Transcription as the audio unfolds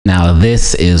Now,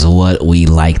 this is what we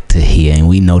like to hear, and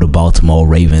we know the Baltimore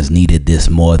Ravens needed this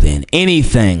more than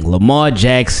anything. Lamar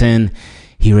Jackson,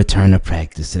 he returned to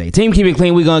practice today. Team, keep it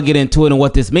clean. We're going to get into it and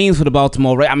what this means for the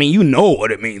Baltimore Ravens. I mean, you know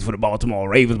what it means for the Baltimore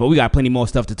Ravens, but we got plenty more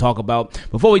stuff to talk about.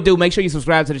 Before we do, make sure you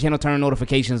subscribe to the channel, turn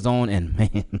notifications on, and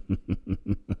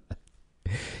man,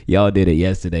 y'all did it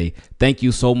yesterday. Thank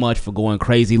you so much for going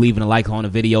crazy, leaving a like on the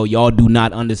video. Y'all do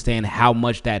not understand how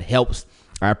much that helps.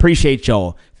 I appreciate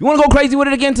y'all. If you want to go crazy with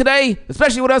it again today,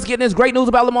 especially with us getting this great news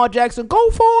about Lamar Jackson, go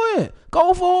for it.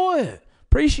 Go for it.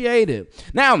 Appreciate it.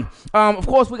 Now, of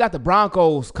course, we got the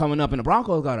Broncos coming up, and the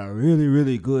Broncos got a really,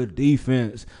 really good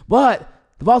defense. But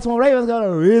the Baltimore Ravens got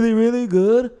a really, really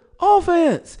good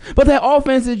offense. But that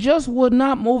offense, it just would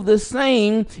not move the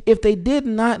same if they did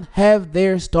not have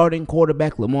their starting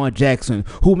quarterback, Lamar Jackson,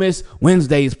 who missed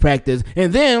Wednesday's practice.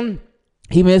 And then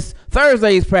he missed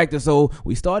Thursday's practice, so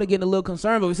we started getting a little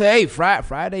concerned, but we say, hey,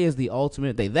 Friday is the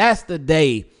ultimate day. That's the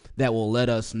day that will let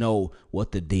us know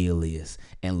what the deal is.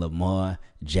 And Lamar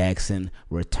Jackson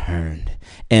returned.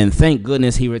 And thank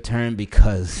goodness he returned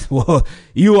because, well,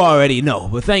 you already know,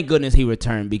 but thank goodness he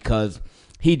returned because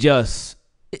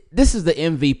this is the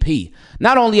MVP,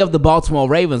 not only of the Baltimore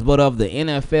Ravens, but of the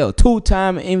NFL.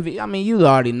 Two-time MVP. I mean, you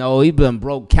already know he's been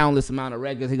broke countless amount of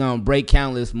records. He's going to break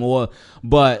countless more,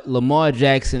 but Lamar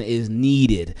Jackson is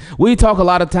needed. We talk a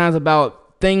lot of times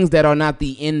about things that are not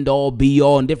the end-all,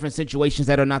 be-all, and different situations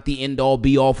that are not the end-all,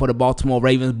 be-all for the Baltimore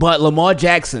Ravens, but Lamar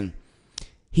Jackson,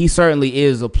 he certainly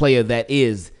is a player that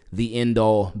is the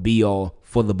end-all, be-all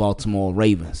for the Baltimore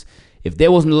Ravens. If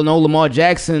there was no Lamar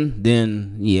Jackson,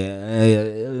 then, yeah,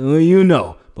 you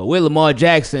know. But with Lamar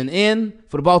Jackson in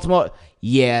for the Baltimore,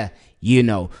 yeah, you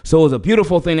know. So it was a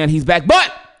beautiful thing that he's back,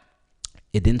 but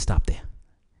it didn't stop there.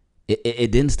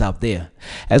 It didn't stop there.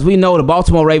 As we know, the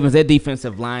Baltimore Ravens, their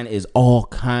defensive line is all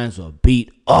kinds of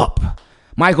beat up.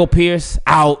 Michael Pierce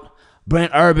out.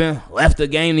 Brent Urban left the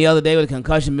game the other day with a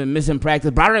concussion, been missing practice.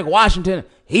 Broderick Washington,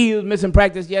 he was missing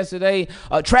practice yesterday.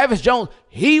 Travis Jones,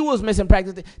 he was missing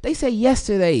practice. They said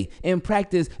yesterday in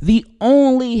practice, the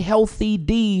only healthy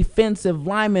defensive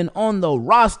lineman on the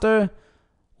roster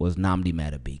was Nnamdi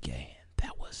Madubuike.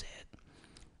 That was it.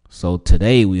 So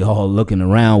today we all looking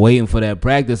around waiting for that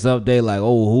practice update like,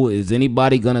 oh, who is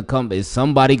anybody going to come? Is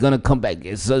somebody going to come back?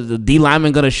 Is the D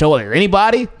lineman going to show up?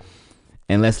 Anybody?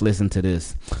 And let's listen to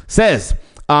this. Says,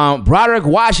 Broderick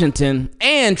Washington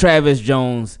and Travis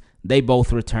Jones, they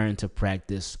both returned to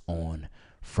practice on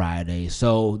Friday.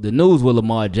 So the news with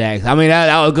Lamar Jackson, I mean,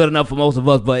 that was good enough for most of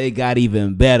us, but it got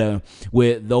even better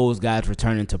with those guys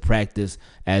returning to practice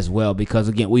as well because,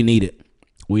 again, we need it.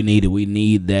 We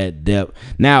need that depth.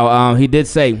 Now, he did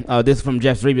say, this is from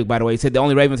Jeff Zrebick, by the way. He said the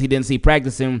only Ravens he didn't see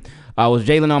practicing was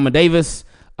Jalen Armour-Davis,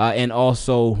 and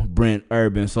also Brent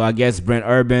Urban. So I guess Brent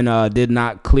Urban did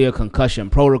not clear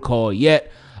concussion protocol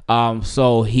yet.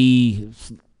 So he's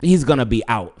gonna be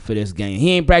out for this game.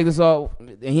 He ain't practiced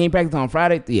on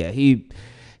Friday. Yeah, he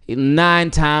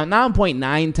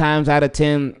 9.9 times out of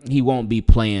 10 he won't be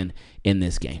playing in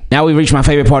this game. Now we reached my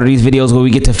favorite part of these videos where we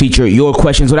get to feature your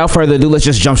questions. Without further ado, let's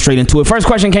just jump straight into it. First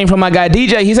question came from my guy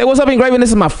DJ. He said, "What's up, Ingraven?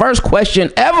 This is my first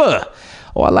question ever."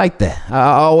 Oh, I like that.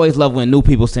 I always love when new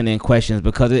people send in questions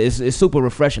because it's super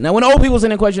refreshing. Now, when old people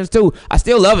send in questions too, I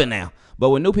still love it now. But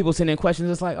when new people send in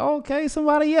questions, it's like, okay,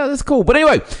 somebody, yeah, that's cool. But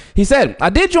anyway, he said, I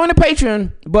did join the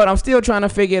Patreon, but I'm still trying to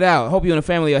figure it out. Hope you and the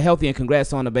family are healthy and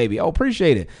congrats on the baby. Oh,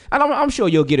 appreciate it. And I'm sure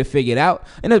you'll get it figured out.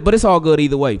 But it's all good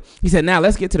either way. He said, now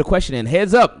let's get to the question. And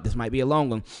heads up, this might be a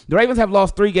long one. The Ravens have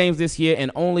lost 3 games this year,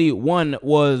 and only one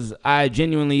was I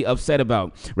genuinely upset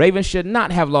about. Ravens should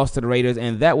not have lost to the Raiders,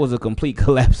 and that was a complete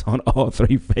collapse on all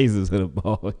 3 phases of the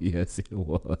ball. Yes, it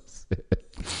was.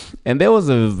 And there was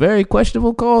a very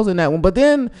questionable calls in that one. But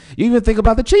then you even think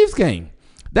about the Chiefs game.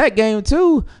 That game,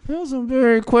 too, there was some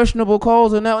very questionable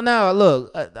calls in that one. Now,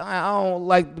 look, I don't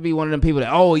like to be one of them people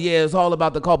that, oh, yeah, it's all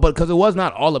about the call. But because it was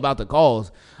not all about the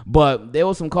calls. But there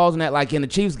was some calls in that, like in the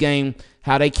Chiefs game,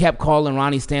 how they kept calling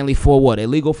Ronnie Stanley for what?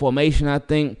 Illegal formation, I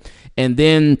think. And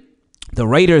then the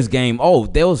Raiders game, oh,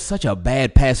 there was such a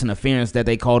bad pass interference that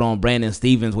they called on Brandon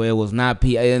Stevens where it was not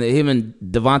and him and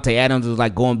Devontae Adams was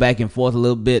like going back and forth a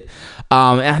little bit.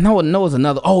 And I know it was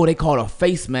another. Oh, they called a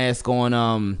face mask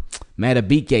on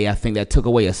Madubuike, I think, that took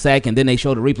away a sack, and then they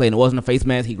showed the replay and it wasn't a face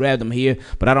mask. He grabbed him here,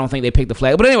 but I don't think they picked the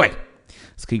flag. But anyway,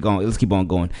 let's keep going. Let's keep on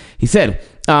going. He said,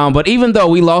 but even though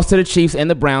we lost to the Chiefs and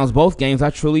the Browns, both games I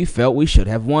truly felt we should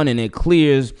have won, and it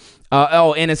clears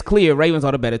And it's clear Ravens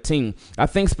are the better team. I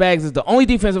think Spags is the only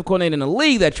defensive coordinator in the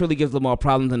league that truly gives Lamar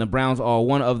problems, and the Browns are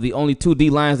one of the only 2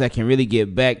 D-lines that can really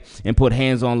get back and put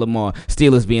hands on Lamar,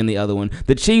 Steelers being the other one.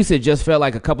 The Chiefs, it just felt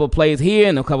like a couple of plays here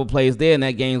and a couple of plays there, and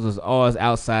that game was ours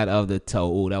outside of the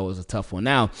toe. Ooh, that was a tough one.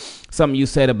 Now, something you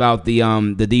said about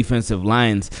the defensive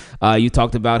lines. You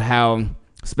talked about how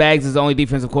Spags is the only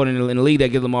defensive coordinator in the league that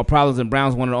gives Lamar problems, and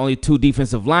Browns one of the only 2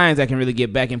 defensive lines that can really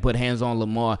get back and put hands on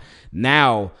Lamar.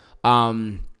 Now,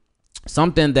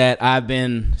 something that I've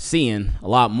been seeing a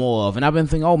lot more of, and I've been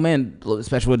thinking, oh man,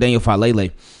 especially with Daniel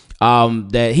Falele,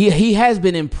 that he has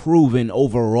been improving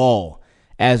overall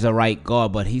as a right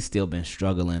guard, but he's still been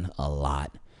struggling a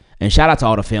lot. And shout out to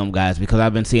all the film guys, because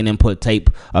I've been seeing them put tape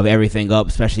of everything up,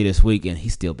 especially this week, and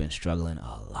he's still been struggling a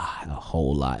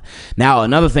whole lot. Now,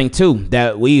 another thing, too,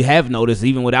 that we have noticed,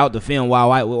 even without the film,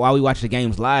 while we watch the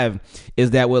games live, is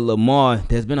that with Lamar,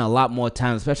 there's been a lot more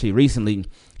times, especially recently,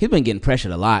 he's been getting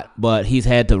pressured a lot, but he's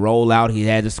had to roll out, he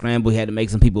had to scramble, he had to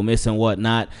make some people miss and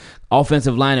whatnot.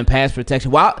 Offensive line and pass protection.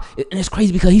 Wow, and it's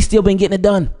crazy because he's still been getting it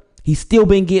done.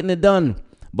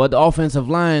 But the offensive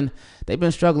line, they've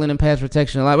been struggling in pass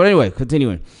protection a lot. But anyway,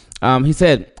 continuing. He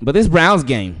said, but this Browns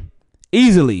game,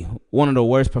 easily one of the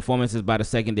worst performances by the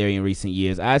secondary in recent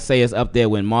years. I'd say it's up there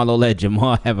when Marlowe let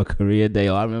Jamar have a career day.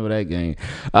 Oh, I remember that game.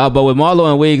 But with Marlowe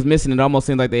and Wiggs missing, it almost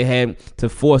seemed like they had to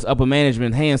force upper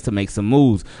management hands to make some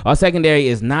moves. Our secondary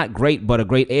is not great, but a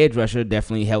great edge rusher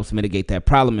definitely helps mitigate that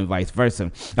problem and vice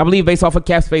versa. I believe based off of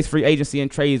cap space, free agency,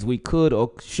 and trades, we could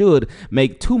or should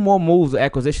make 2 more moves or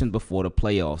acquisitions before the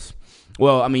playoffs.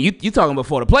 Well, I mean, you talking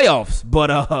before the playoffs,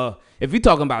 but if you're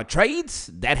talking about trades,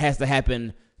 that has to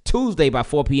happen Tuesday by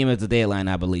 4 p.m. is the deadline,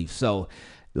 I believe. So,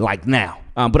 like now.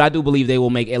 But I do believe they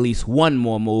will make at least one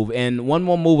more move, and one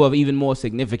more move of even more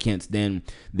significance than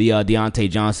the Deontay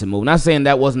Johnson move. Not saying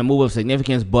that wasn't a move of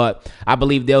significance, but I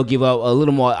believe they'll give up a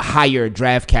little more higher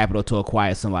draft capital to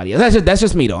acquire somebody else. That's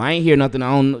just me, though. I ain't hear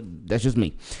nothing. That's just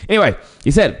me. Anyway, he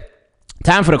said,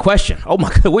 time for the question. Oh, my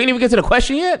God. We didn't even get to the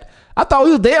question yet? I thought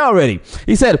we was there already.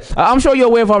 He said, I'm sure you're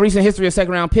aware of our recent history of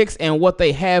second-round picks and what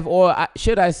they have, or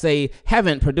should I say,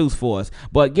 haven't produced for us.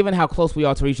 But given how close we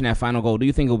are to reaching that final goal, do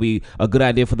you think it will be a good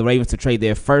idea for the Ravens to trade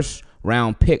their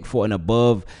first-round pick for an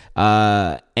above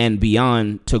and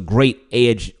beyond to great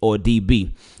edge or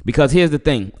DB? Because here's the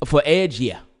thing. For edge,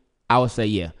 yeah, I would say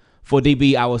yeah. For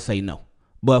DB, I would say no.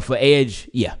 But for edge,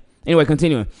 yeah. Anyway,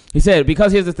 continuing. He said,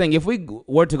 because here's the thing. If we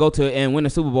were to go to and win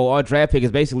a Super Bowl, our draft pick is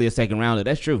basically a second rounder.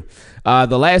 That's true.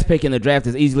 The last pick in the draft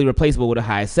is easily replaceable with a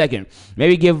high second.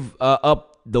 Maybe give up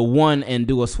the 1 and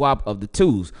do a swap of the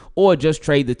 2s, or just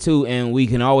trade the 2 and we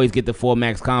can always get the 4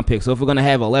 max comp picks. So if we're going to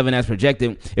have 11 as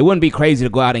projected, it wouldn't be crazy to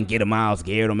go out and get a Myles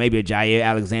Garrett or maybe a Jair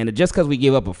Alexander. Just because we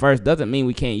give up a first doesn't mean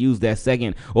we can't use that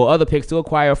second or other picks to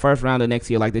acquire a first rounder next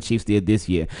year like the Chiefs did this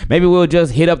year. Maybe we'll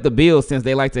just hit up the Bills since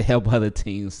they like to help other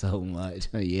teams so much.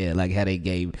 Yeah, like how they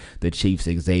gave the Chiefs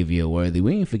Xavier Worthy.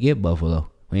 We ain't forget Buffalo.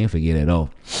 We ain't forget at all.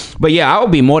 But yeah, I would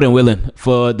be more than willing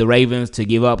for the Ravens to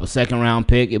give up a second-round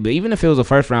pick. But even if it was a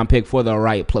first-round pick for the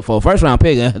right for a first-round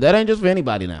pick, that ain't just for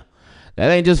anybody now. That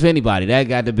ain't just for anybody. That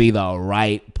got to be the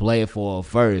right player for a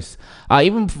first.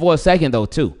 Even for a second, though,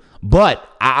 too. But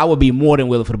I would be more than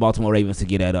willing for the Baltimore Ravens to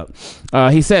get that up.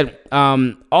 He said,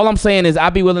 all I'm saying is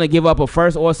I'd be willing to give up a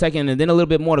first or a second and then a little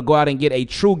bit more to go out and get a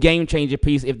true game-changer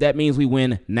piece if that means we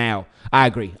win now. I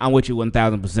agree. I'm with you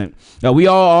 1,000%. Now, we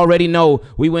all already know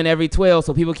we win every 12,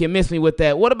 so people can miss me with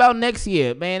that. What about next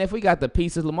year? Man, if we got the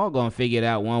pieces, Lamar going to figure it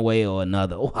out one way or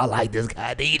another. Oh, I like this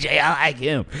guy, DJ. I like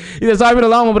him. He said, sorry for the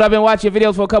long one, but I've been watching your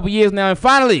videos for a couple years now and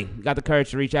finally got the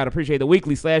courage to reach out. Appreciate the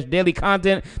weekly/daily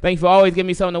content. Thanks for always giving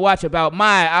me something to watch about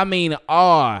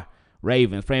our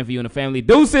Ravens. Praying for you and the family.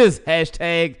 Deuces.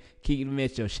 Hashtag Keaton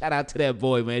Micheal. Shout out to that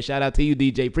boy, man. Shout out to you,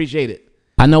 DJ. Appreciate it.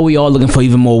 I know we all looking for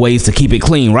even more ways to keep it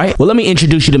clean, right? Well, let me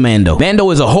introduce you to Mando. Mando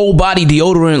is a whole body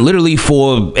deodorant literally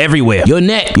for everywhere. Your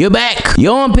neck, your back,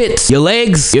 your armpits, your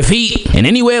legs, your feet, and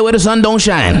anywhere where the sun don't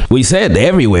shine. We said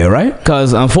everywhere, right?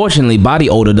 Because unfortunately,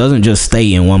 body odor doesn't just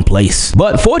stay in one place.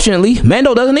 But fortunately,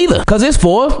 Mando doesn't either, because it's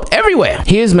for everywhere.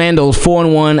 Here's Mando's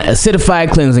 4-in-1 acidified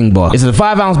cleansing bar. It's a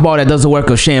 5-ounce bar that does the work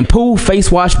of shampoo,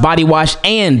 face wash, body wash,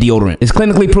 and deodorant. It's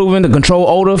clinically proven to control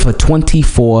odor for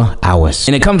 24 hours.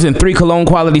 And it comes in 3 cologne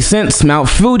quality scents. Mount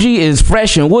Fuji is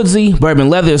fresh and woodsy. Bourbon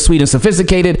leather is sweet and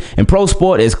sophisticated. And Pro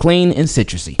Sport is clean and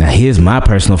citrusy. Now here's my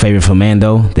personal favorite from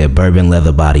Mando, their bourbon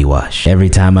leather body wash. Every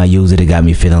time I use it, it got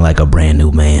me feeling like a brand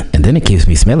new man. And then it keeps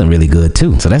me smelling really good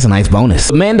too. So that's a nice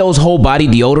bonus. Mando's whole body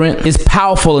deodorant is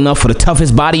powerful enough for the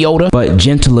toughest body odor, but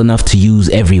gentle enough to use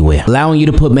everywhere, allowing you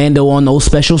to put Mando on those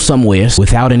special somewheres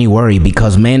without any worry,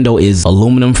 because Mando is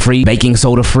aluminum free, baking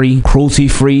soda free, cruelty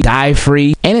free, dye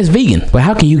free, and it's vegan. But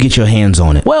how can you get your hands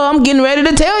on it? Well, I'm getting ready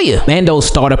to tell you. Mando's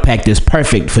starter pack is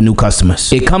perfect for new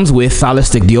customers. It comes with solid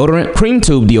stick deodorant, cream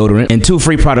tube deodorant, and 2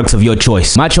 free products of your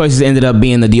choice. My choices ended up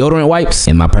being the deodorant wipes,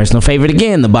 and my personal favorite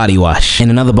again, the body wash. And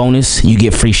another bonus, you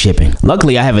get free shipping.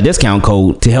 Luckily, I have a discount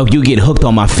code to help you get hooked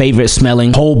on my favorite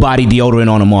smelling whole body deodorant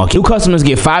on the market. New customers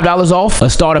get $5 off a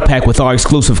starter pack with our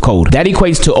exclusive code. That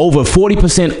equates to over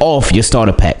 40% off your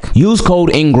starter pack. Use code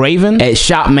Ingraven at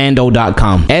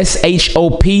shopmando.com.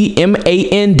 SHOPMANDO.com.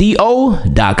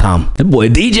 The boy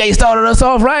DJ started us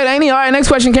off right, ain't he? All right, next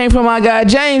question came from my guy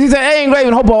James. He said, hey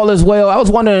Ingraven, hope all is well. I was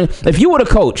wondering, if you were the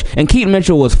coach and Keaton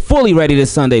Mitchell was fully ready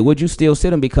this Sunday, would you still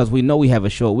sit him? Because we know we have a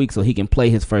short week so he can play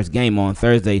his first game on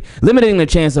Thursday, limiting the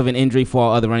chance of an injury for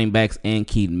our other running backs and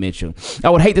Keaton Mitchell. I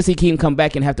would hate to see Keaton come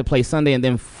back and have to play Sunday and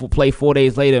then play 4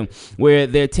 days later, where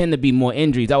there tend to be more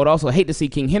injuries. I would also hate to see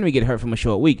King Henry get hurt from a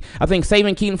short week. I think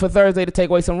saving Keaton for Thursday to take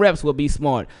away some reps would be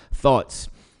smart. Thoughts?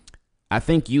 I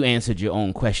think you answered your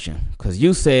own question, because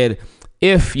you said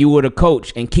if you were the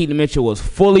coach and Keaton Mitchell was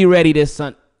fully ready this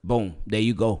Sunday, boom, there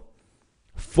you go.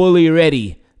 Fully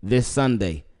ready this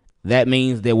Sunday. That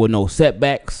means there were no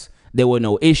setbacks. There were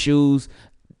no issues.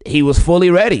 He was fully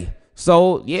ready.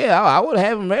 So, yeah, I would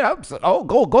have him ready.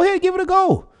 Go ahead and give it a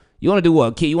go. You want to do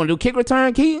what? You want to do kick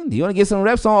return, Keaton? You want to get some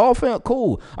reps on offense?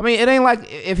 Cool. I mean, it ain't like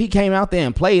if he came out there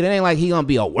and played, it ain't like he going to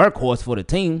be a workhorse for the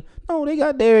team. No, they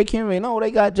got Derrick Henry. No,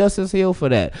 they got Justice Hill for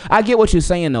that. I get what you're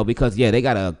saying, though, because, yeah, they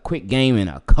got a quick game in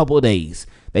a couple of days.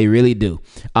 They really do.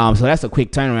 So that's a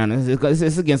quick turnaround.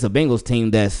 It's against a Bengals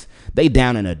team they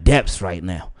down in the depths right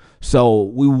now. So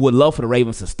we would love for the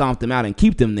Ravens to stomp them out and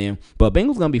keep them there. But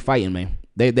Bengals going to be fighting, man.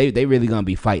 They really going to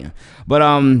be fighting. But,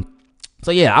 so,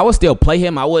 yeah, I would still play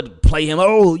him. I would play him.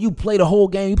 Oh, you play the whole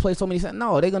game. You play so many times.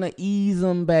 No, they're going to ease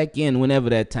him back in whenever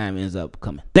that time ends up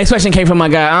coming. Next question came from my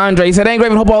guy, Andre. He said, hey,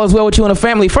 Ingraven, hope all is well with you and the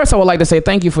family. First, I would like to say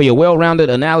thank you for your well-rounded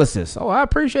analysis. Oh, I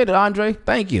appreciate it, Andre.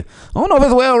 Thank you. I don't know if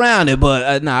it's well-rounded,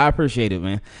 but I appreciate it,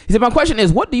 man. He said, my question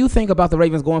is, what do you think about the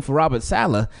Ravens going for Robert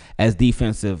Saleh as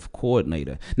defensive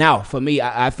coordinator? Now, for me,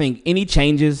 I think any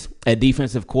changes at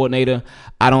defensive coordinator,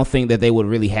 I don't think that they would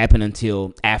really happen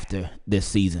until after this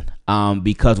season.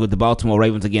 Because with the Baltimore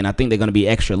Ravens, again, I think they're going to be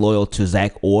extra loyal to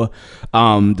Zach Orr,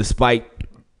 despite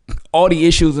all the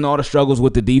issues and all the struggles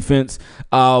with the defense.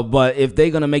 But if they're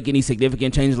going to make any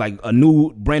significant changes, like a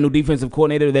brand new defensive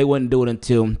coordinator, they wouldn't do it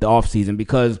until the offseason,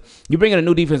 because you bring in a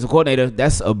new defensive coordinator,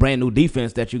 that's a brand new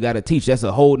defense that you got to teach. That's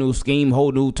a whole new scheme,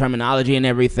 whole new terminology and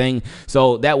everything.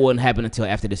 So that wouldn't happen until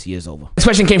after this year's over. This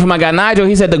question came from my guy Nigel.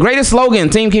 He said, the greatest slogan,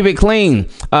 team keep it clean.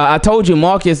 I told you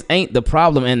Marcus ain't the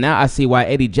problem, and now I see why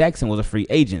Eddie Jackson was a free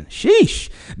agent. Sheesh.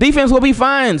 Defense will be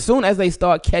fine soon as they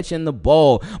start catching the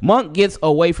ball. Monk gets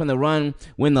away from the run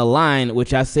when the line,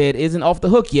 which I said isn't off the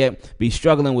hook yet, be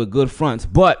struggling with good fronts.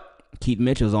 But Keaton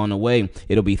Mitchell's on the way.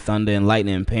 It'll be thunder and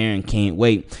lightning and Perrin. Can't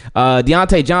wait.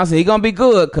 Deontay Johnson, he gonna be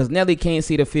good because Nelly can't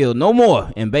see the field no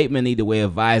more, and Bateman need to wear a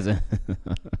visor.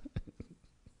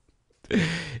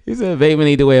 He said Bateman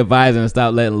need to wear a visor and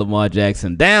stop letting Lamar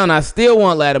Jackson down. I still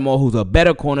want Lattimore, who's a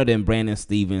better corner than Brandon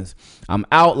Stevens. I'm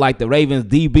out like the Ravens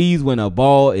DBs when a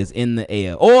ball is in the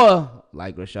air, or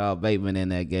like Rashad Bateman in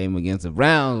that game against the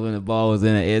Browns when the ball was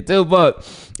in the air too. But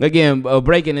again,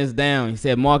 breaking this down, he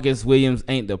said Marcus Williams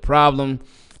ain't the problem.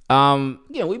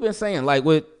 Yeah, we've been saying, like,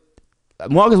 with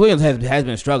Marcus Williams has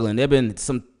been struggling. There have been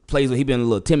some plays where he's been a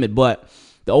little timid, but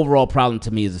the overall problem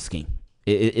to me is the scheme.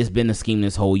 It's been the scheme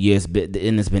this whole year. It's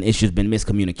been issues, been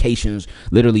miscommunications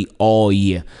literally all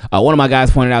year. One of my guys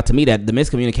pointed out to me that the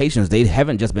miscommunications, they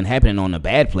haven't just been happening on the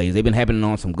bad plays. They've been happening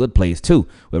on some good plays too,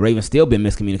 where Ravens still been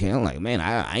miscommunicating. I'm like, man,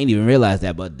 I ain't even realized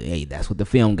that, but hey, that's what the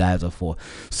film guys are for.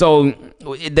 So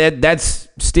that's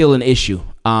still an issue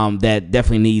that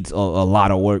definitely needs a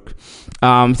lot of work.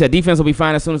 He said defense will be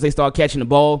fine as soon as they start catching the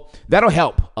ball. That'll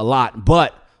help a lot,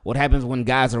 but what happens when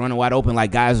guys are running wide open,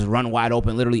 like guys run wide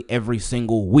open literally every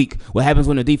single week? What happens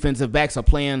when the defensive backs are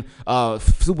playing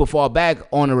super far back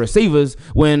on the receivers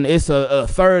when it's a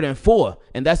 3rd and 4,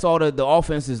 and that's all the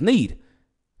offenses need?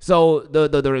 So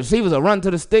the receivers will run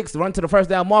to the sticks, run to the first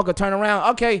down marker, turn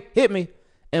around, okay, hit me,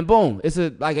 and boom, it's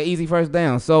like an easy first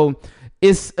down. So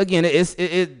it's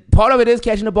part of it is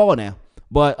catching the ball now.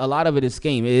 but a lot of it is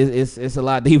scheme. It's a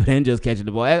lot deeper than just catching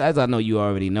the ball, as I know you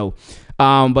already know.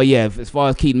 But yeah, as far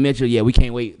as Keaton Mitchell, yeah, we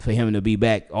can't wait for him to be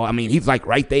back. Oh, I mean, he's like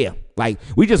right there. Like,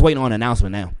 we just waiting on an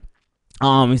announcement now.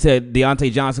 He said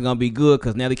Deontay Johnson gonna be good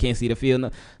because Nelly can't see the field.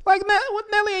 Like,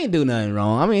 Nelly ain't do nothing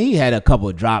wrong. I mean, he had a couple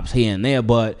of drops here and there,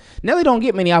 but Nelly don't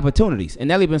get many opportunities, and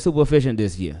Nelly been super efficient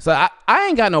this year. So I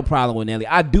ain't got no problem with Nelly.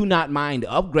 I do not mind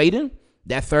upgrading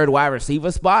that third wide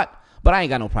receiver spot, but I ain't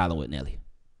got no problem with Nelly.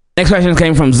 Next question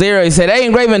came from Zero. He said, "Hey,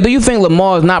 Ingraven, do you think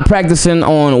Lamar is not practicing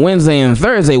on Wednesday and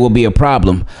Thursday will be a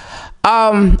problem?"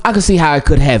 I could see how it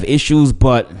could have issues,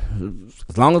 but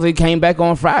as long as he came back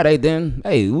on Friday, then,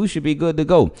 hey, we should be good to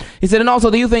go. He said, and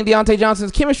also, do you think Deontay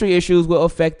Johnson's chemistry issues will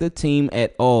affect the team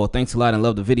at all? Thanks a lot and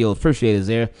love the video. Appreciate it,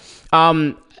 Zare.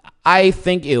 I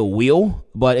think it will,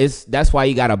 but that's why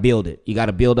you got to build it. You got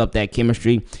to build up that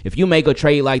chemistry. If you make a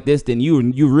trade like this, then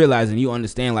you realize and you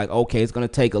understand, like, okay, it's going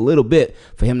to take a little bit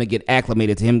for him to get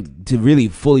acclimated, to him to really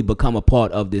fully become a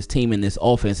part of this team and this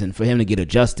offense, and for him to get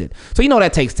adjusted. So,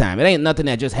 that takes time. It ain't nothing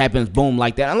that just happens, boom,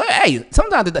 like that. Hey,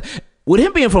 sometimes with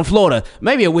him being from Florida,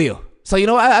 maybe it will. So,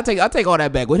 I take all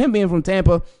that back. With him being from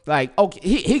Tampa, like, okay,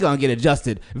 he going to get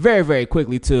adjusted very, very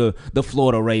quickly to the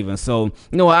Florida Ravens. So,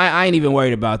 I ain't even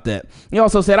worried about that. He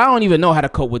also said, I don't even know how to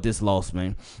cope with this loss,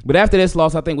 man. But after this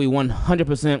loss, I think we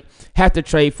 100% have to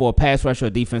trade for a pass rusher or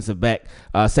defensive back,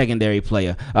 secondary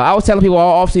player. I was telling people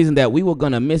all offseason that we were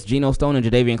going to miss Geno Stone and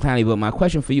Jadeveon Clowney, but my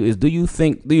question for you is, do you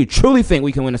truly think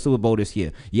we can win the Super Bowl this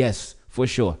year? Yes, for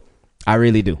sure. I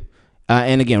really do.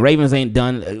 And again, Ravens ain't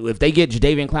done. If they get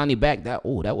Jadeveon Clowney back, that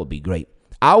would be great.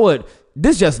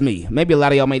 This is just me. Maybe a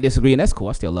lot of y'all may disagree, and that's cool.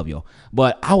 I still love y'all.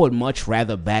 But I would much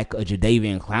rather back a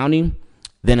Jadeveon Clowney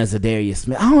than a Zadarius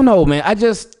Smith. I don't know, man.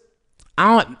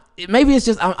 Maybe it's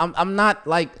just, I'm not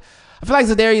like, I feel like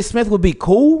Zadarius Smith would be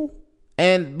cool,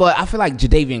 but I feel like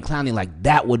Jadeveon Clowney, like,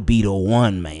 that would be the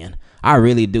one, man. I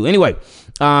really do. Anyway,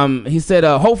 he said,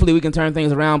 hopefully we can turn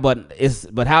things around, but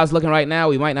how it's looking right now,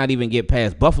 we might not even get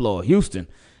past Buffalo or Houston,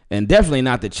 and definitely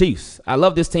not the Chiefs. I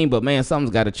love this team, but man,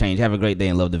 something's got to change. Have a great day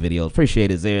and love the videos.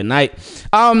 Appreciate it, Zeraknight.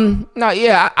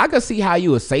 I could see how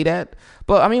you would say that,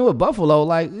 but I mean, with Buffalo,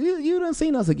 like, you done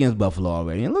seen us against Buffalo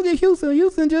already, and look at Houston.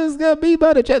 Houston just got beat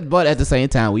by the Jets, but at the same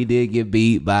time, we did get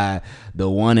beat by the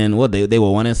they were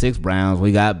 1-6 Browns.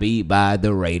 We got beat by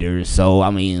the Raiders. So I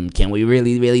mean, can we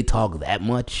really talk that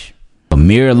much? A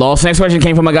mirror loss. Next question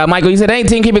came from my guy Michael. He said, "Hey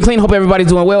team, keep it clean. Hope everybody's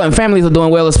doing well and families are doing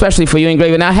well, especially for you,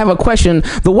 Ingraven. Now I have a question.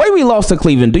 The way we lost to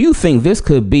Cleveland, do you think this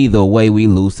could be the way we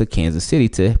lose to Kansas City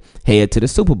to head to the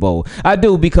Super Bowl?" I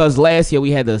do, because last year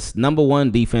we had the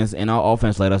 #1 defense and our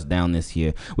offense let us down. This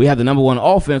year we have the #1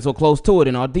 offense or close to it,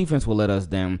 and our defense will let us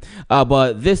down.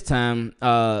 But this time,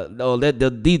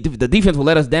 the defense will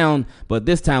let us down. But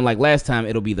this time, like last time,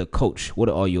 it'll be the coach. What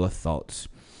are your thoughts?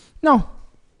 No,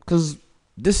 because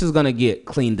this is gonna get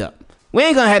cleaned up. We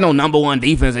ain't gonna have no #1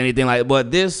 defense or anything like that,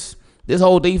 but this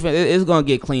whole defense is gonna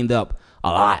get cleaned up a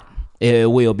lot.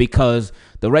 It will, because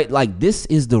this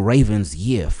is the Ravens'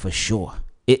 year for sure.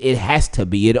 It has to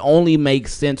be. It only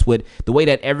makes sense with the way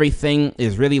that everything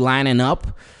is really lining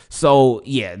up. So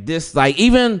yeah, this, like,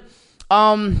 even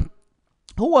who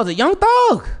was it? Young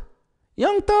Thug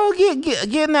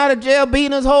getting out of jail,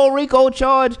 beating his whole RICO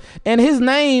charge, and his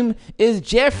name is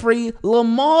Jeffrey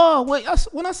Lamar.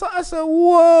 When I saw, I said,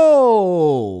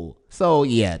 whoa. So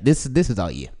yeah, this is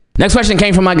our year. Next question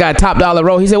came from my guy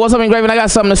TopDollarRo. He said, "What's up, Ingraven? I got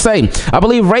something to say. I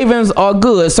believe Ravens are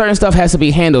good. Certain stuff has to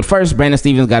be handled. First, Brandon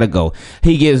Stevens got to go.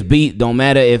 He gets beat. Don't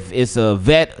matter if it's a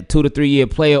vet, 2 to 3 year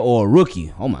player, or a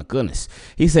rookie." Oh my goodness.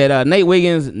 He said, Nate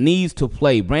Wiggins needs to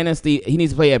play. He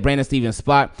needs to play at Brandon Stevens'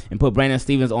 spot and put Brandon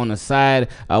Stevens on the side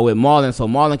with Marlon, so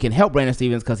Marlon can help Brandon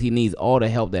Stevens, because he needs all the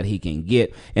help that he can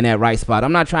get in that right spot.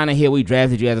 I'm not trying to hear we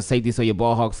drafted you as a safety, so your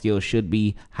ball hawk skills should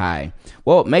be high.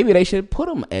 Well, maybe they should put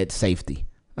him at safety.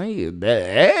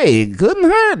 Hey, couldn't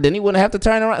hurt. Then he wouldn't have to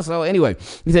turn around. So anyway,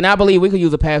 he said, "I believe we could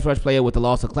use a pass rush player with the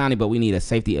loss of Clowney, but we need a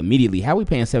safety immediately. How are we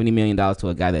paying $70 million to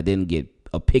a guy that didn't get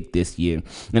a pick this year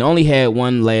and only had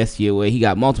one last year where he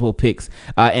got multiple picks,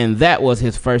 and that was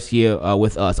his first year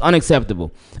with us?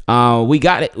 Unacceptable. We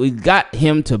got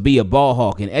him to be a ball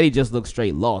hawk, and Eddie just looks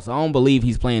straight lost. I don't believe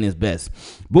he's playing his best.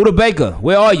 Buda Baker,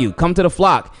 where are you? Come to the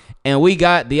flock." And we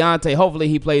got Deontay. Hopefully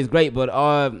he plays great, but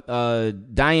our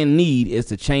dying need is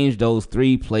to change those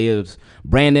 3 players,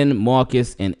 Brandon,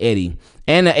 Marcus, and Eddie.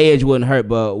 And the edge wouldn't hurt,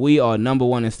 but we are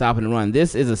 #1 in stopping the run.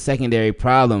 This is a secondary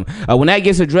problem. When that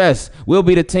gets addressed, we'll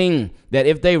be the team that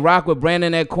if they rock with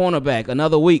Brandon at cornerback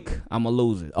another week, I'm going to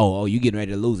lose it. Oh, you getting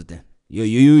ready to lose it then.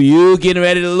 You getting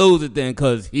ready to lose it then,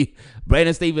 because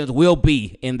Brandon Stevens will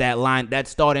be in that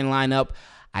starting lineup.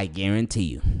 I guarantee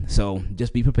you. So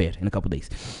just be prepared in a couple days.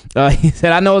 He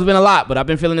said, I know it's been a lot, but I've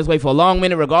been feeling this way for a long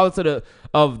minute, regardless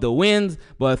of the wins.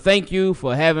 But thank you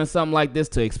for having something like this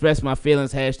to express my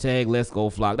feelings. Hashtag Let's Go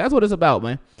Flock. That's what it's about,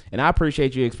 man. And I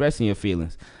appreciate you expressing your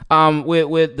feelings.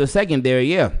 With the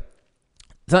secondary, yeah.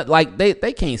 So, like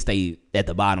they can't stay at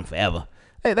the bottom forever.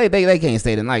 They can't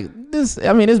stay there. Like this.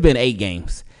 I mean, it's been 8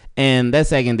 games, and that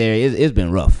secondary it's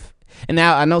been rough. And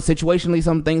now I know situationally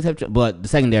some things have, but the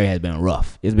secondary has been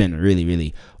rough. It's been really,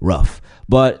 really rough.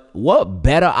 But what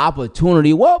better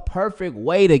opportunity, what perfect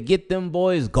way to get them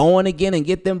boys going again and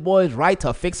get them boys right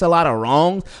to fix a lot of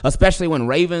wrongs, especially when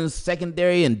Ravens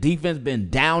secondary and defense been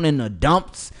down in the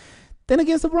dumps, than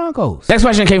against the Broncos. Next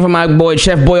question came from my boy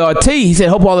Chey Boyartee. He said,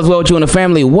 hope all is well with you and the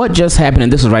family. What just happened?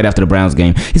 And this was right after the Browns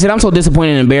game. He said, I'm so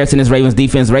disappointed and embarrassed in this Ravens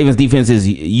defense. Ravens defense is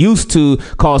used to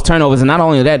cause turnovers, and not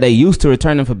only that, they used to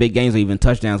return them for big games or even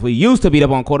touchdowns. We used to beat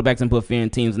up on quarterbacks and put fear in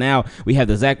teams. Now we have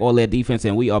the Zach O-led defense,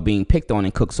 and we are being picked on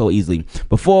and cooked so easily.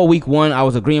 Before week 1, I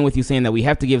was agreeing with you saying that we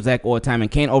have to give Zach O time and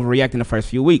can't overreact in the first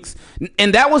few weeks.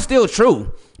 And that was still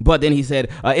true. But then he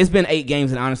said, it's been 8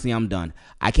 games, and honestly, I'm done.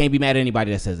 I can't be mad at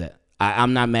anybody that says that.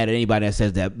 I'm not mad at anybody that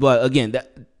says that. But again,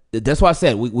 that's why I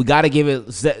said we got to give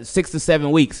it 6 to 7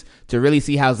 weeks to really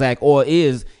see how Zach Orr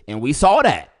is. And we saw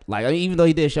that. Like, I mean, even though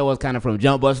he did show us kind of from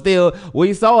jump, but still,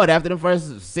 we saw it after the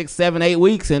first 6, 7, 8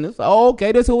 weeks. And it's,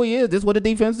 okay, this is who he is. This is what the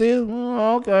defense is.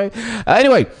 Okay.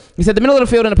 Anyway, he said the middle of the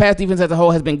field and the pass defense as a whole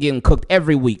has been getting cooked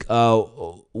every week.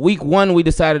 Week 1, we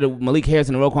decided that Malik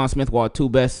Harrison and Roquan Smith were our 2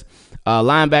 best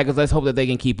linebackers. Let's hope that they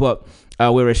can keep up.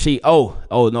 With Rasheed.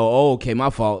 Okay, my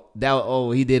fault. He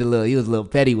was a little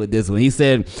petty with this one. He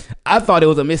said, I thought it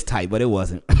was a mistype, but it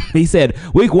wasn't. He said,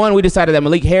 week 1, we decided that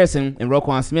Malik Harrison and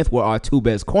Roquan Smith were our 2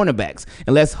 best cornerbacks.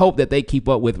 And let's hope that they keep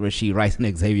up with Rasheed Rice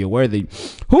and Xavier Worthy.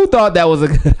 Who thought that was a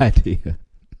good idea?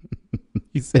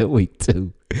 He said week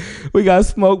 2. We got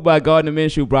smoked by Gardner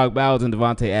Minshew, Brock Bowers, and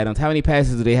Devontae Adams. How many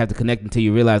passes do they have to connect until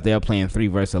you realize they are playing 3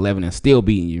 versus 11 and still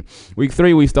beating you? Week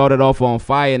 3, we started off on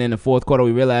fire, and in the fourth quarter,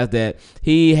 we realized that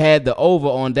he had the over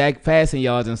on Dak passing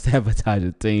yards and sabotaged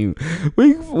the team.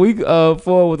 Week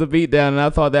 4 was a beatdown, and I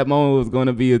thought that moment was going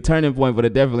to be a turning point, but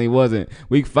it definitely wasn't.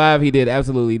 Week 5, he did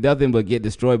absolutely nothing but get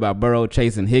destroyed by Burrow,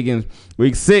 Chase, and Higgins.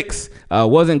 Week 6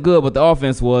 wasn't good, but the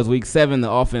offense was. Week 7,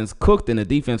 the offense cooked, and the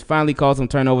defense finally caused some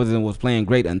turnovers and was playing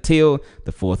great until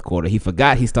the fourth quarter. He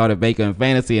forgot he started Baker in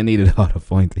fantasy and needed all the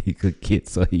points that he could get,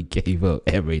 so he gave up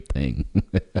everything.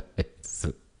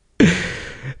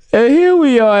 And here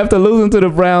we are after losing to the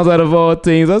Browns out of all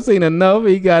teams. I've seen enough.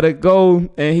 He got to go,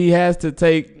 and he has to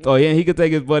take, he could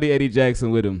take his buddy Eddie Jackson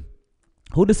with him.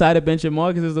 Who decided benching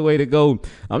Marcus is the way to go?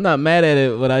 I'm not mad at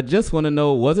it, but I just want to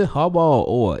know, was it Harbaugh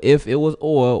or? If it was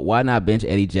or, why not bench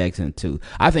Eddie Jackson too?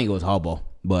 I think it was Harbaugh,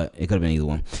 but it could have been either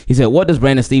one. He said, what does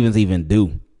Brandon Stevens even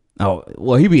do? Oh,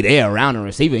 well, he be there around and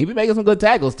receiving. He be making some good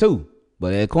tackles too.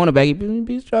 But at cornerback, he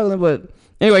be struggling. But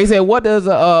anyway, he said, what does,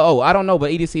 I don't know,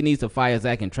 but EDC needs to fire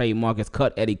Zach and trade Marcus,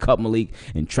 cut Eddie, cut Malik,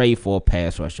 and trade for a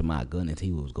pass rusher. My goodness,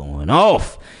 he was going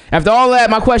off. After all that,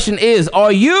 my question is,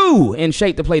 are you in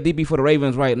shape to play DB for the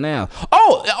Ravens right now?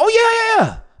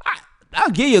 Yeah.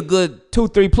 I'll give you a good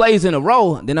 2-3 plays in a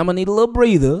row. Then I'm going to need a little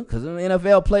breather because the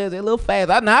NFL players, they're a little fast.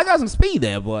 Now, I got some speed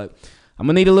there, but I'm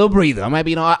going to need a little breather. I might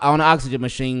be on an oxygen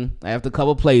machine after a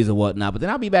couple plays or whatnot, but then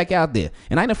I'll be back out there.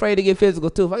 And I ain't afraid to get physical,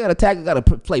 too. If I got to tackle, got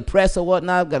to play press or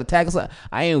whatnot, got to tackle something,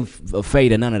 I ain't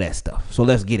afraid of none of that stuff. So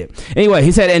let's get it. Anyway,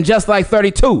 he said, and just like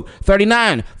 32,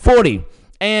 39, 40,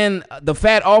 and the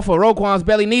fat off of Roquan's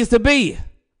belly needs to be,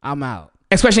 I'm out.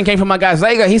 Next question came from my guy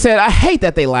Zlager. He said, I hate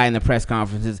that they lie in the press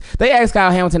conferences. They asked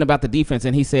Kyle Hamilton about the defense,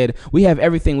 and he said, we have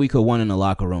everything we could want in the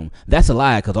locker room. That's a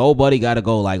lie, because old buddy got to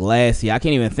go like last year. I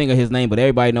can't even think of his name, but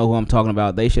everybody know who I'm talking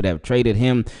about. They should have traded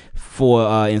him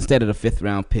for instead of the 5th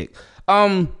round pick.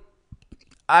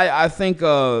 I think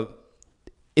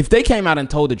if they came out and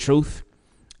told the truth,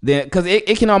 then because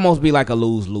it can almost be like a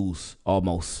lose-lose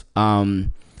almost.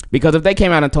 Because if they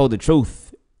came out and told the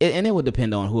truth, and it would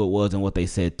depend on who it was and what they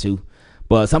said too.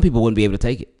 But some people wouldn't be able to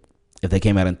take it if they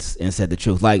came out and said the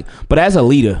truth. But as a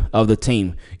leader of the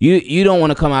team, you don't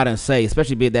want to come out and say,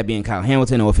 especially that being Kyle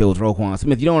Hamilton or if it was Roquan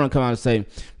Smith, you don't want to come out and say,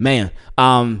 man,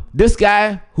 this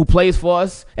guy who plays for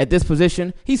us at this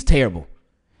position, he's terrible.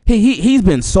 He's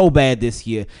been so bad this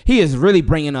year. He is really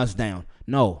bringing us down.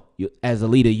 No, as a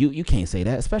leader, you can't say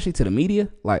that, especially to the media.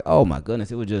 Like, oh my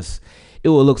goodness, it would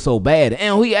look so bad.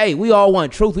 And we all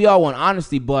want truth, we all want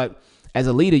honesty, but as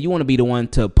a leader, you want to be the one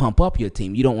to pump up your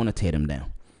team. You don't want to tear them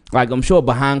down. Like, I'm sure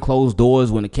behind closed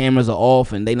doors when the cameras are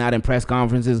off and they not in press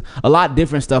conferences, a lot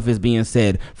different stuff is being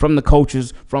said from the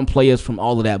coaches, from players, from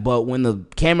all of that. But when the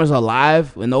cameras are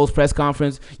live in those press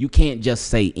conferences, you can't just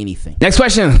say anything. Next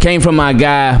question came from my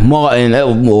guy Martin,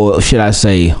 or should I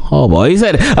say Harbaugh. He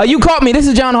said, you caught me. This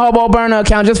is John Harbaugh burner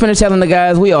account. Just finished telling the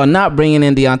guys we are not bringing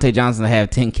in Deontay Johnson to have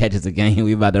 10 catches a game.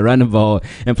 We about to run the ball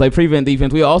and play prevent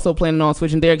defense. We are also planning on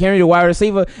switching Derrick Henry to wide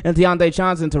receiver and Deontay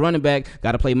Johnson to running back.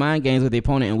 Got to play mind games with the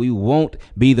opponent, and we won't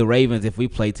be the Ravens if we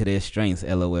play to their strengths.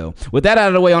 LOL. With that out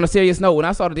of the way, on a serious note, when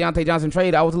I saw the Deontay Johnson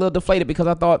trade, I was a little deflated because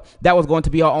I thought that was going to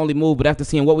be our only move. But after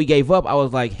seeing what we gave up, I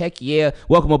was like, heck yeah,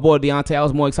 welcome aboard, Deontay. I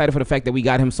was more excited for the fact that we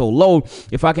got him so low.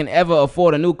 If I can ever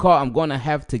afford a new car, I'm going to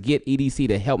have to get EDC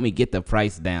to help me get the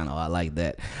price down. Oh, I like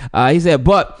that. He said,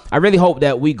 but I really hope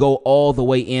that we go all the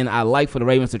way in. I like for the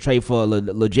Ravens to trade for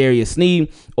L'Jarius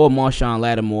Sneed or Marshawn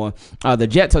Lattimore. The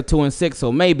Jets are 2-6,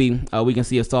 so maybe we can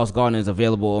see if Sauce Gardner is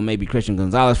available, or maybe Christian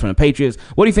Gonzalez from the Patriots.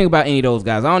 What do you think about any of those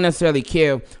guys? I don't necessarily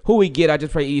care who we get. I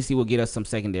just pray EDC will get us some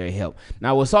secondary help.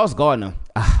 Now, with Sauce Gardner,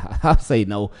 I'll say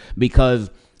no, because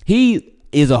he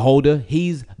is a holder.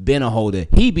 He's been a holder.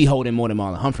 He be holding more than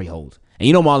Marlon Humphrey holds. And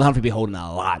you know Marlon Humphrey be holding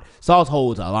a lot. Sauce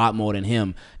holds a lot more than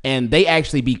him. And they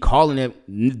actually be calling it.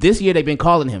 This year they've been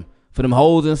calling him for them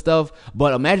holds and stuff.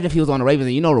 But imagine if he was on the Ravens,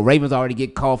 and you know the Ravens already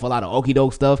get called for a lot of okie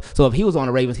doke stuff. So if he was on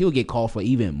the Ravens, he would get called for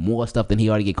even more stuff than he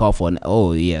already get called for.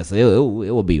 Oh yes, it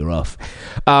would be rough.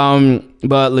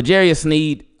 But L'Jarius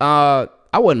Sneed, I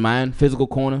wouldn't mind. Physical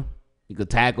corner, he could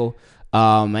tackle.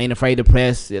 Ain't afraid to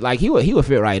press. Like he would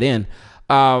fit right in.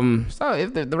 So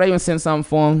if the Ravens send something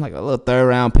for him, like a little third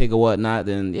round pick or whatnot,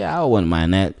 then yeah, I wouldn't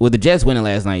mind that. With the Jets winning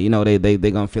last night, you know they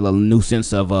gonna feel a new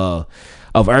sense of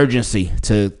urgency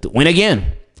to win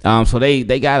again. So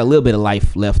they got a little bit of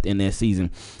life left in their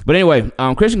season. But anyway,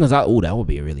 Christian Gonzalez, that would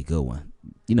be a really good one.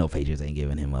 You know, Patriots ain't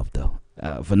giving him up though.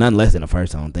 For none less than the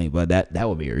first, I don't think, but that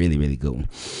would be a really, really good one.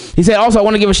 He said, also, I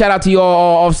want to give a shout out to you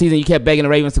all offseason. You kept begging the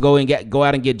Ravens to go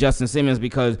out and get Justin Simmons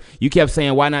because you kept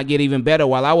saying, why not get even better?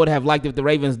 While I would have liked if the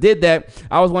Ravens did that,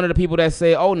 I was one of the people that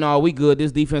say, oh, no, we good.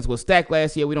 This defense was stacked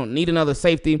last year. We don't need another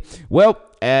safety. Well,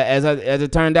 as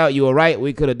it turned out, you were right.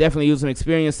 We could have definitely used some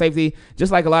experienced safety.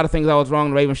 Just like a lot of things I was wrong,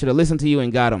 the Ravens should have listened to you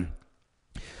and got them.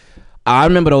 I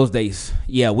remember those days.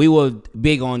 Yeah, we were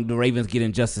big on the Ravens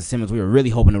getting Justin Simmons. We were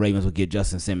really hoping the Ravens would get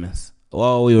Justin Simmons.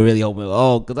 Oh, we were really hoping.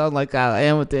 Oh, because I was like, I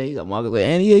am with that. You got Marcus,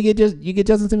 and you get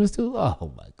Justin Simmons too.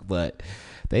 Oh my! But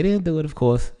they didn't do it, of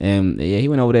course. And yeah, he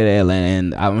went over there to Atlanta,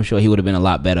 and I'm sure he would have been a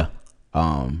lot better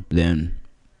than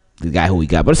the guy who we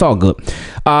got. But it's all good.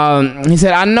 He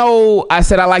said, I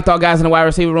said I liked all guys in the wide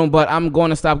receiver room, but I'm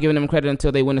going to stop giving them credit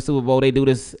until they win the Super Bowl. They do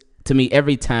this to me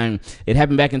every time. It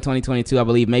happened back in 2022, I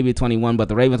believe, maybe 21, but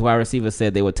the Ravens wide receivers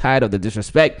said they were tired of the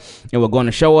disrespect and were going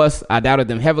to show us. I doubted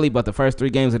them heavily, but the first 3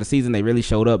 games of the season, they really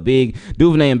showed up big.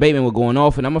 Duvernay and Bateman were going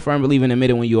off, and I'm a firm believer in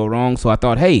admitting when you were wrong, so I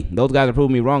thought, hey, those guys are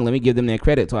proving me wrong. Let me give them their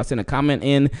credit. So I sent a comment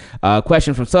in,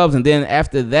 question from subs, and then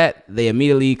after that, they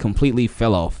immediately completely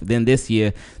fell off. Then this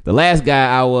year, the last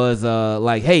guy, I was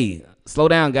like, hey, slow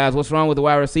down, guys. What's wrong with the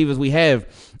wide receivers we have?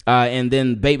 And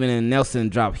then Bateman and Nelson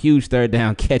drop huge third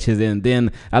down catches, and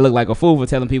then I look like a fool for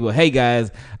telling people, hey,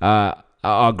 guys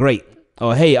are great.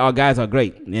 Or, hey, our guys are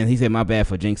great. And he said, my bad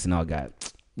for jinxing our guys.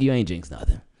 You ain't jinxed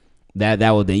nothing. That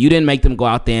was then. You didn't make them go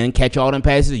out there and catch all them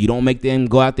passes. You don't make them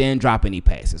go out there and drop any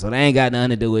passes. So they ain't got nothing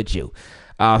to do with you.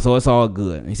 So it's all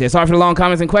good. He said, sorry for the long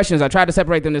comments and questions. I tried to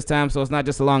separate them this time, so it's not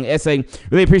just a long essay.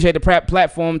 Really appreciate the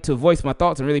platform to voice my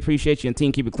thoughts, and really appreciate you and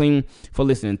team Keep It Clean for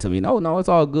listening to me. No, it's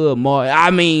all good,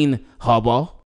 Harbaugh.